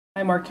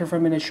Hi, Mark here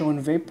from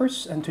Inishowen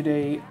Vapours, and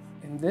today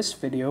in this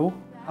video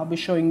I'll be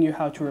showing you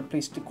how to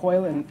replace the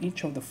coil in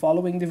each of the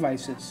following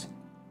devices.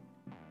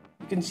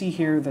 You can see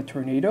here the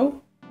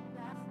Tornado,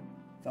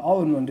 the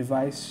all-in-one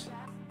device,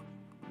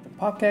 the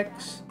Pocket,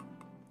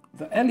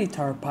 the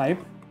Elitar pipe,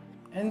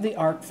 and the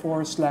Arc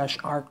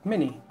 4/Arc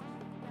Mini.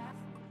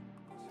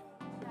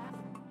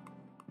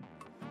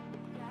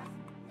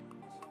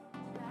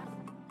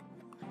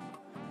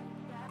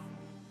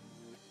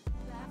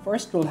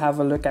 First, we'll have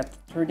a look at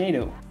the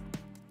Tornado.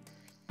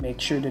 Make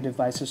sure the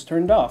device is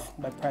turned off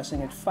by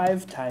pressing it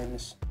 5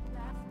 times.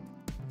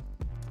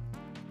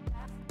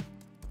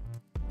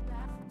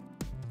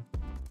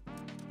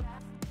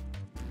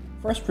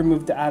 First,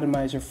 remove the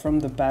atomizer from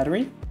the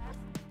battery.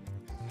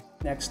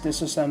 Next,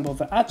 disassemble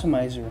the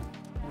atomizer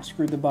and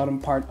screw the bottom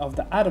part of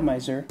the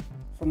atomizer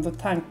from the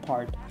tank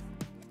part.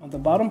 On the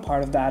bottom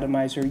part of the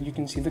atomizer, you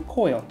can see the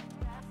coil.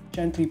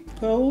 Gently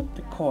pull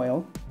the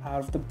coil out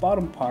of the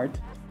bottom part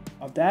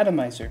of the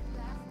atomizer.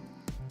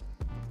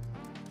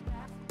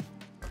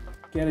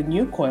 Get a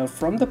new coil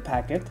from the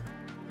packet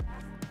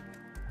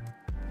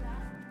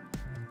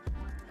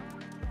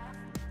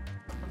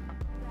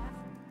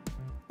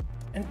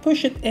and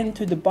push it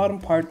into the bottom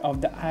part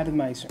of the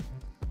atomizer.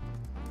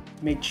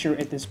 Make sure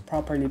it is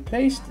properly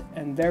placed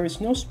and there is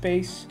no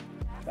space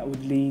that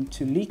would lead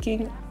to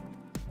leaking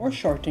or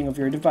shorting of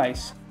your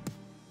device.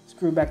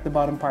 Screw back the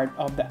bottom part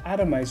of the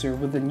atomizer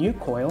with the new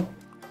coil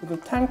to the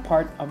tank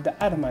part of the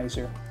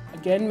atomizer.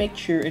 Again, make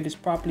sure it is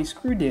properly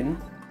screwed in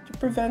to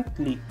prevent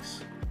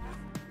leaks.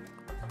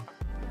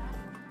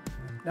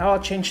 Now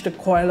I'll change the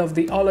coil of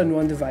the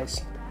all-in-one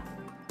device.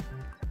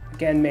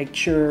 Again, make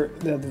sure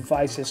the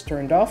device is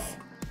turned off.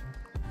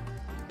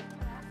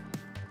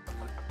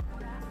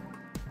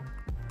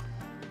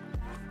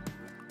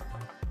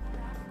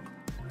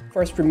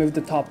 First, remove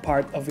the top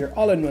part of your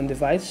all-in-one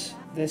device.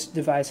 This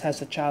device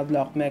has a child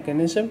lock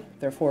mechanism,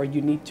 therefore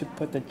you need to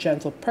put a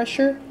gentle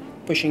pressure,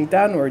 pushing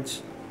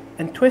downwards,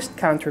 and twist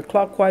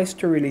counterclockwise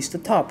to release the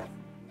top.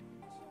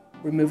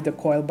 Remove the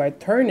coil by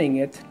turning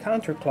it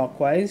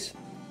counterclockwise,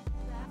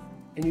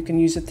 and you can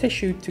use a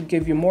tissue to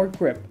give you more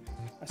grip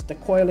as the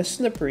coil is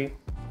slippery.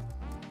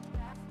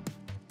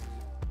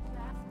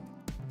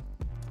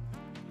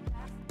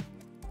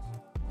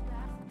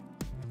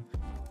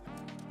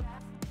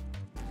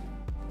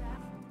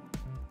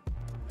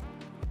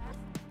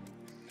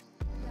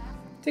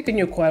 Take a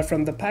new coil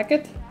from the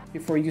packet.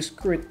 Before you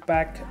screw it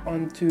back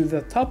onto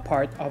the top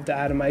part of the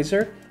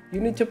atomizer, you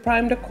need to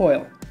prime the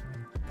coil.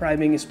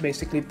 Priming is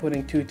basically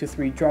putting 2 to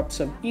 3 drops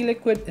of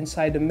e-liquid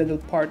inside the middle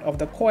part of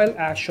the coil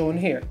as shown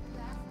here.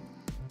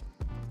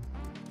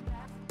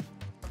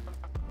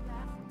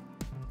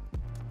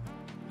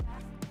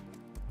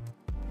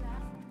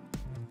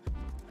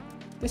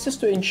 This is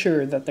to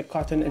ensure that the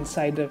cotton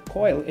inside the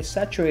coil is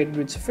saturated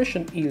with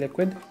sufficient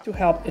e-liquid to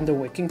help in the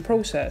wicking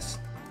process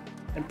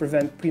and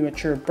prevent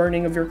premature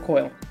burning of your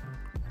coil.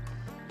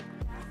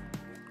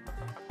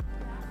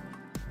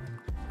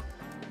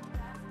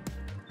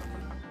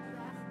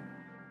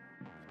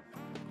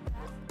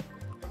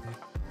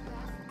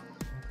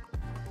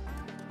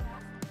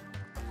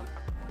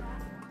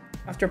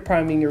 After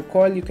priming your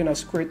coil, you can now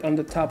screw it on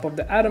the top of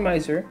the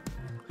atomizer.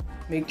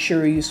 Make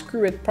sure you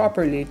screw it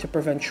properly to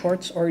prevent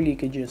shorts or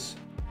leakages.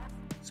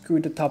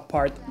 Screw the top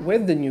part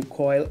with the new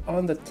coil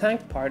on the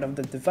tank part of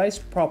the device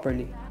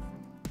properly.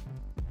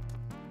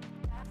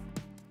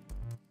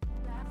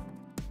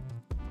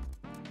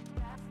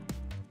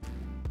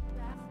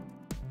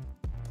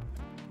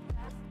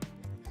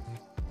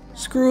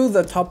 Screw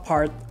the top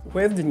part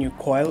with the new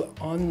coil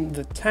on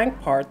the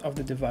tank part of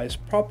the device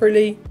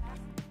properly.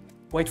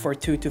 Wait for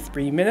 2 to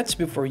 3 minutes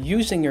before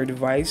using your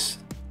device.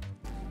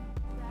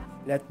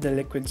 Let the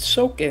liquid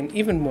soak in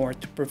even more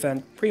to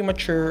prevent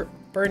premature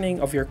burning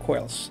of your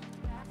coils.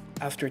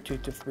 After 2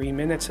 to 3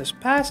 minutes has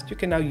passed, you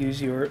can now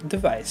use your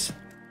device.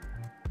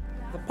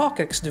 The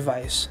Pocket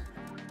device.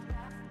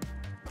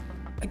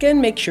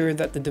 Again, make sure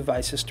that the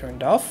device is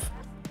turned off.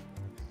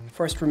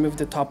 First, remove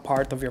the top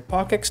part of your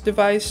Pocket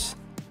device.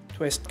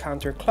 Twist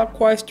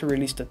counterclockwise to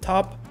release the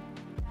top.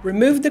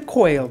 Remove the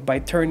coil by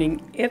turning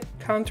it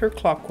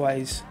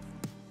counterclockwise.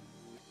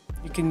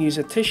 You can use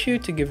a tissue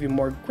to give you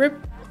more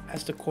grip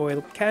as the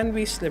coil can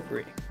be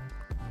slippery.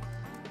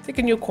 Take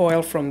a new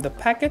coil from the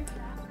packet.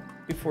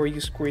 Before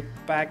you screw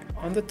it back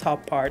on the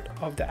top part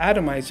of the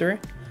atomizer,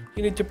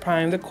 you need to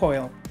prime the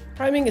coil.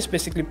 Priming is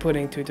basically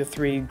putting 2 to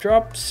 3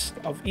 drops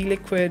of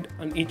e-liquid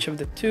on each of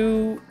the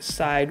 2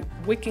 side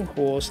wicking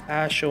holes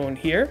as shown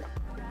here.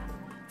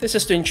 This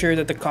is to ensure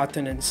that the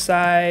cotton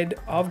inside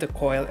of the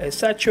coil is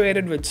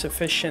saturated with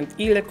sufficient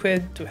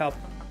e-liquid to help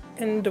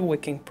in the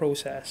wicking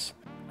process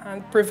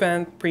and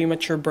prevent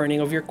premature burning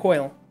of your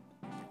coil.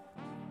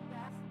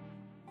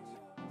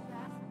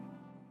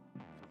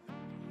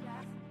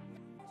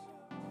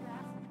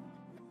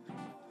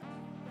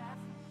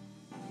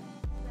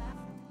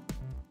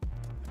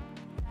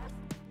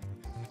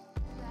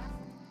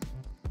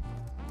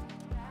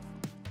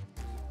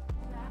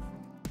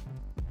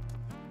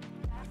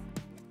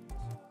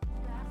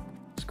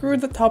 Screw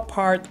the top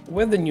part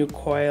with the new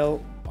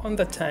coil on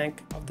the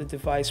tank of the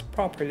device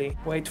properly.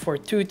 Wait for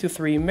 2 to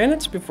 3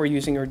 minutes before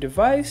using your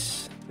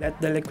device. Let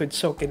the liquid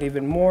soak in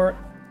even more.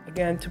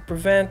 Again, to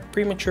prevent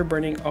premature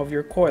burning of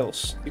your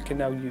coils, you can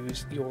now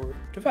use your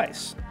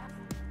device.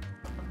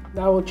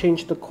 Now we'll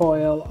change the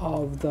coil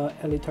of the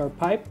elytar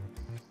pipe.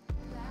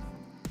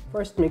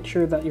 First, make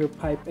sure that your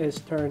pipe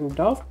is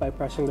turned off by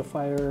pressing the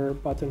fire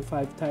button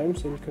 5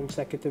 times in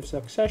consecutive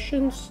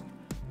successions.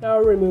 Now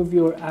remove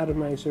your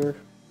atomizer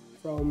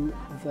from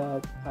the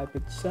pipe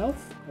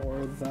itself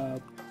or the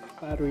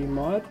battery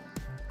mod.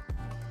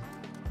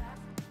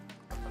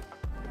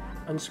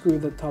 Unscrew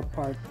the top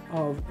part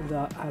of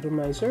the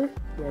atomizer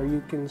where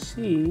you can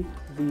see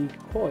the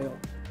coil.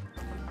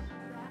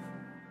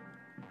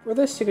 For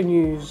this, you can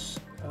use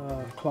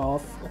a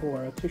cloth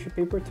or a tissue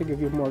paper to give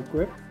you more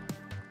grip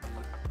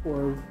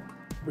for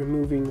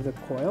removing the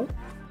coil.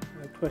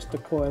 Twist the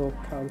coil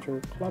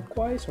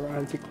counterclockwise or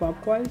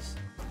anti-clockwise.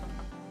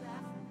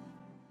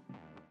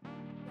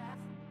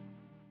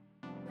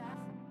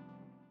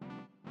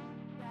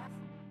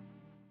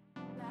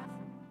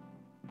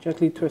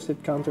 Gently twist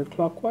it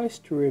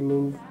counterclockwise to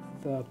remove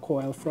the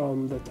coil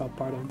from the top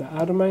part of the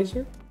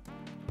atomizer.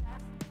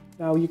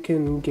 Now you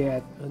can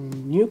get a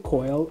new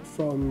coil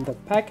from the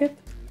packet.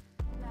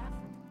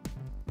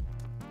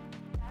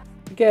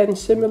 Again,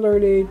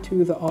 similarly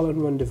to the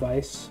all-in-one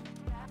device,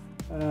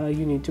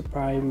 you need to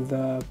prime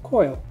the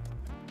coil.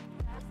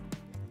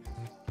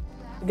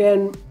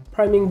 Again,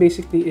 priming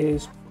basically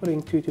is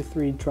putting 2 to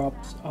 3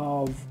 drops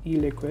of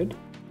e-liquid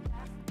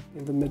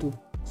in the middle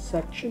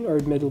section or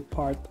middle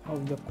part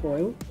of the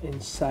coil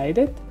inside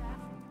it.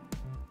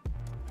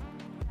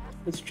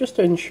 It's just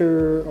to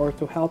ensure or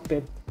to help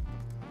it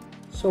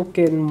soak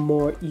in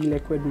more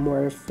e-liquid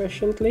more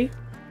efficiently.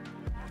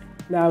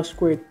 Now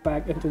squirt it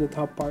back into the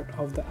top part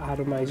of the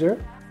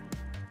atomizer.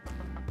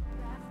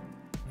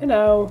 And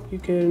now you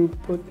can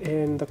put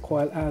in the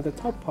coil at the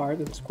top part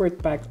and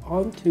squirt back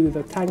onto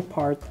the tank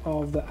part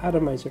of the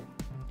atomizer,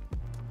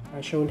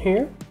 as shown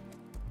here.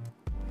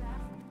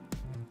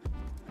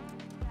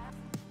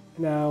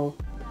 Now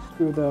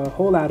screw the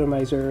whole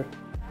atomizer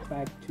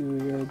back to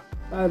your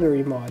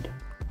battery mod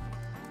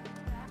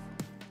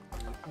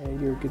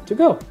and you're good to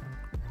go.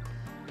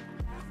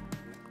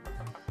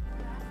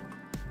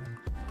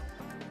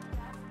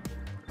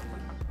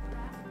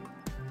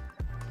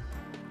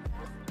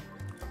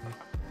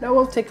 Now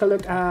we'll take a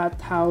look at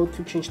how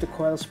to change the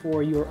coils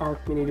for your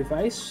ARC Mini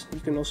device. You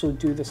can also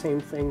do the same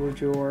thing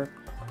with your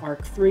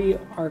ARC 3,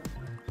 ARC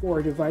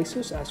 4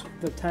 devices, as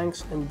the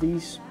tanks and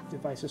these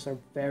devices are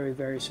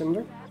very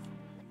similar.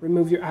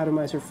 Remove your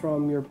atomizer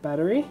from your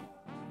battery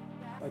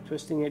by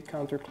twisting it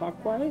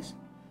counterclockwise.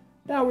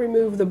 Now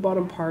remove the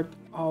bottom part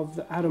of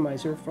the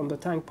atomizer from the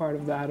tank part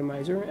of the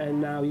atomizer, and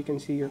now you can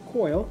see your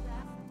coil.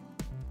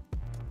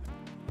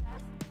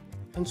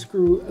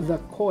 Unscrew the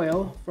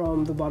coil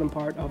from the bottom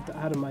part of the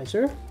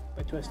atomizer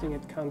by twisting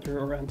it counter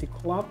or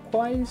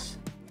anti-clockwise.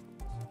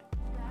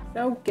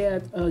 Now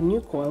get a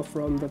new coil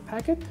from the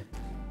packet.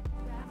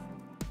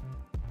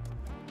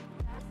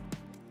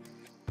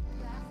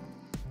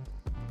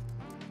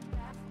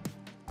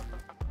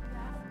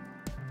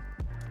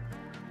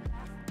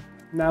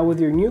 Now with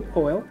your new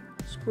coil,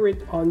 screw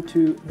it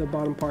onto the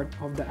bottom part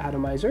of the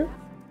atomizer.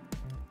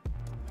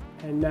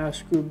 And now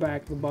screw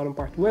back the bottom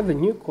part with the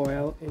new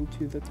coil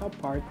into the top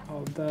part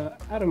of the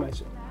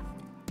atomizer.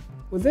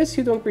 With this,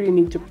 you don't really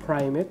need to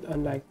prime it,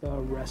 unlike the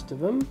rest of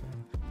them.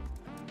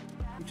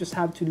 You just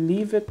have to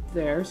leave it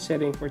there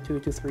sitting for 2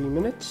 to 3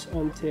 minutes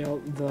until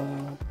the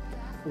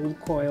whole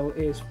coil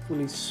is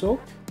fully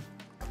soaked.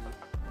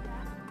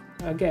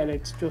 Again,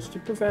 it's just to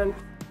prevent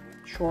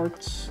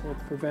shorts or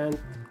prevent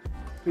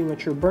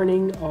premature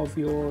burning of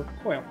your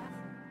coil.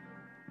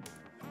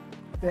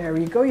 There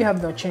you go, you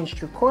have now changed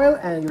your coil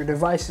and your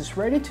device is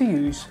ready to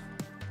use.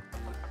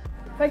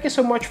 Thank you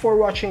so much for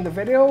watching the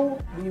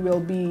video. We will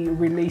be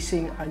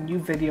releasing a new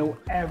video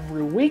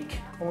every week,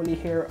 only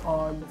here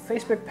on the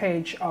Facebook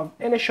page of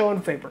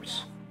Inishowen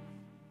Vapours.